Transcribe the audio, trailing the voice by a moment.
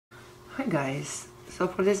Hi guys, so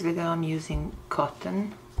for this video I'm using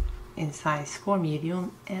cotton in size 4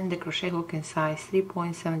 medium and the crochet hook in size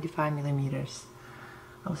 3.75 millimeters.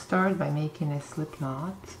 I'll start by making a slip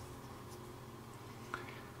knot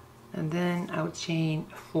and then I'll chain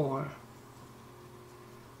 4.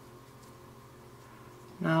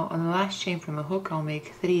 Now on the last chain from a hook I'll make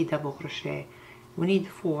 3 double crochet. We need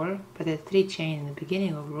 4, but a 3 chain in the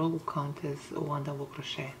beginning of the row will count as 1 double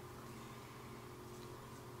crochet.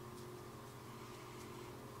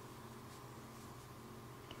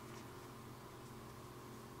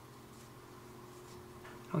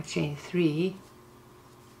 I'll chain 3.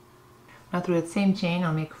 Now through that same chain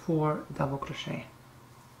I'll make 4 double crochet.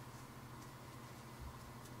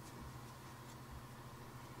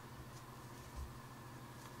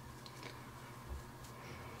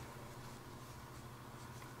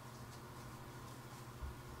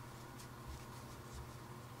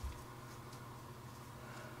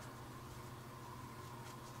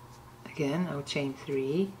 Again I'll chain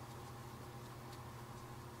 3.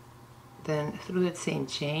 Then through that same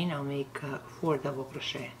chain I'll make 4 double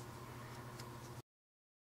crochet.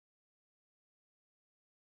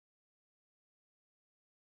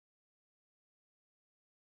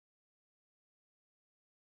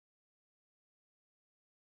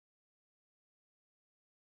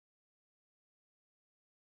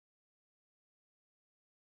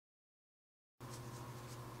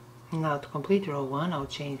 Now to complete row 1 I'll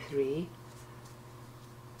chain 3.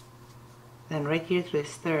 Then right here to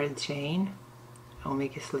this third chain I'll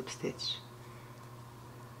make a slip stitch.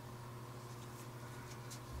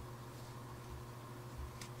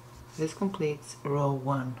 This completes row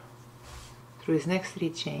 1. Through these next 3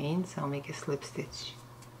 chains I'll make a slip stitch.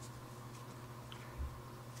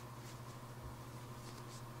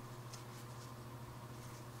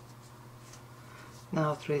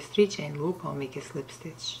 Now through this 3 chain loop I'll make a slip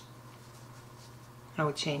stitch.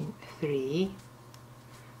 I'll chain 3.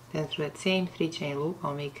 Then through that same 3 chain loop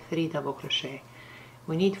I'll make 3 double crochet.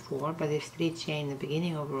 We need 4, but this 3 chain in the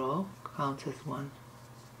beginning of row counts as 1.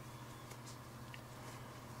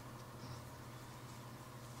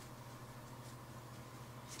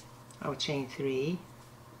 I'll chain 3.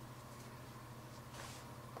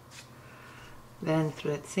 Then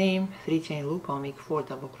through that same 3 chain loop I'll make 4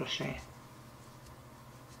 double crochet.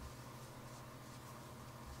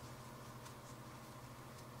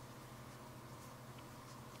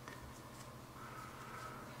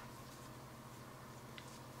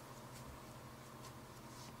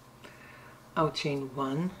 I'll chain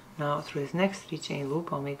 1. Now through this next 3 chain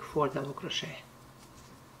loop I'll make 4 double crochet.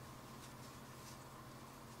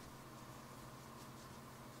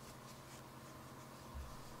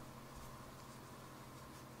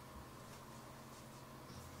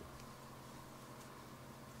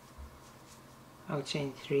 I'll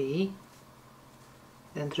chain 3.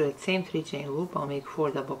 Then through that same 3 chain loop I'll make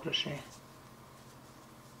 4 double crochet.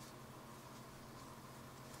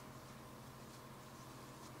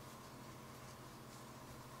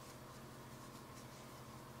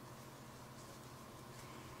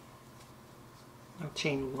 I'll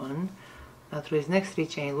chain 1. Now through this next 3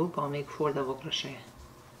 chain loop I'll make 4 double crochet.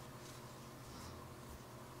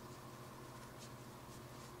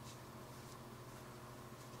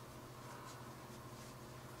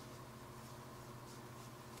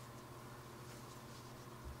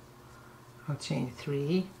 I'll chain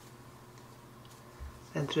 3.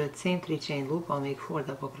 Then through that same 3 chain loop I'll make 4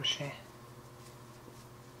 double crochet.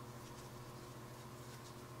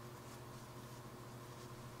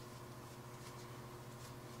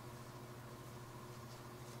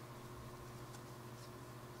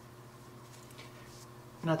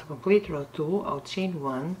 Now to complete row 2 I'll chain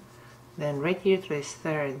 1, then right here through this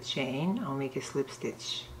third chain I'll make a slip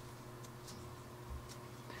stitch.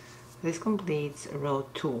 This completes row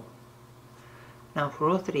 2. Now for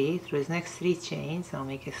row 3, through these next 3 chains I'll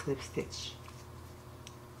make a slip stitch.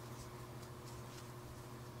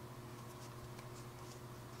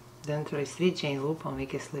 Then through this 3 chain loop I'll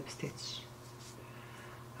make a slip stitch.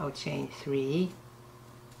 I'll chain 3.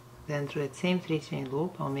 Then through that same 3 chain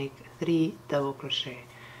loop I'll make 3 double crochet.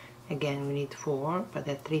 Again we need 4, but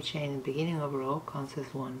that 3 chain in the beginning of a row counts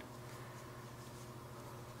as 1.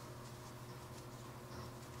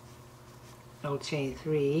 I'll chain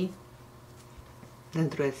 3. Then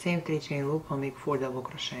through that same 3 chain loop I'll make 4 double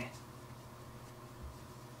crochet.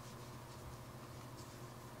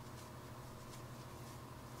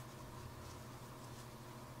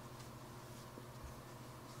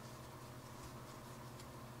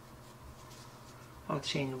 I'll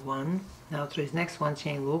chain 1. Now through this next 1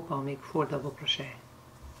 chain loop I'll make 4 double crochet.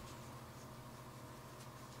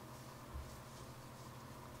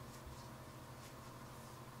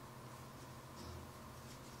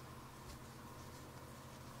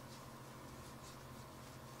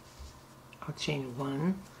 I'll chain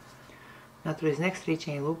 1. Now through this next 3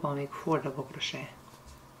 chain loop I'll make 4 double crochet.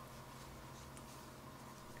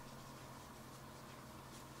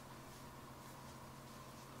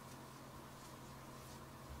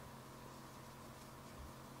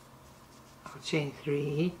 I'll chain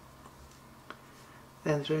 3.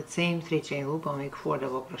 Then through that same 3 chain loop I'll make 4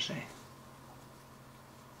 double crochet.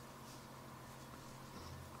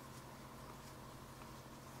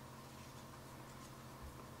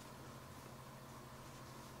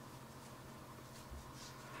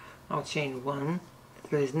 I'll chain 1.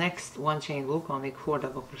 Through this next 1 chain loop I'll make 4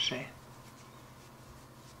 double crochet.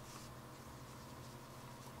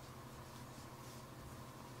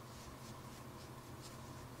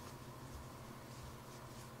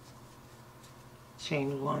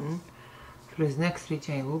 Chain 1. Through this next 3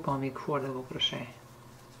 chain loop I'll make 4 double crochet.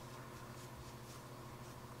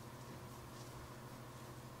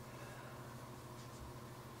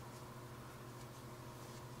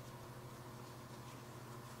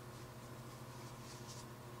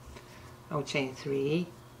 I'll chain 3,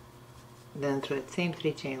 then through that same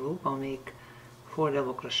 3 chain loop I'll make 4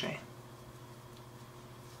 double crochet.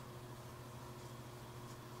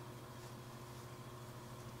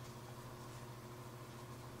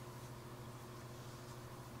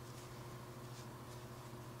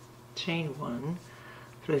 Chain 1,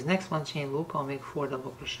 through this next 1 chain loop I'll make 4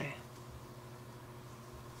 double crochet.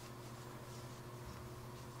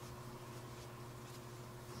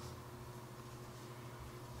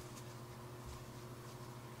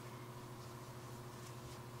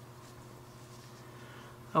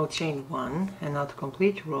 I'll chain 1, and now to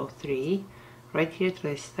complete row 3, right here to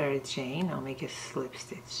this 3rd chain, I'll make a slip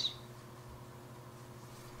stitch.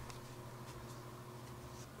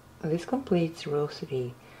 This completes row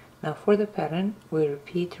 3. Now for the pattern, we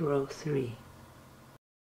repeat row 3.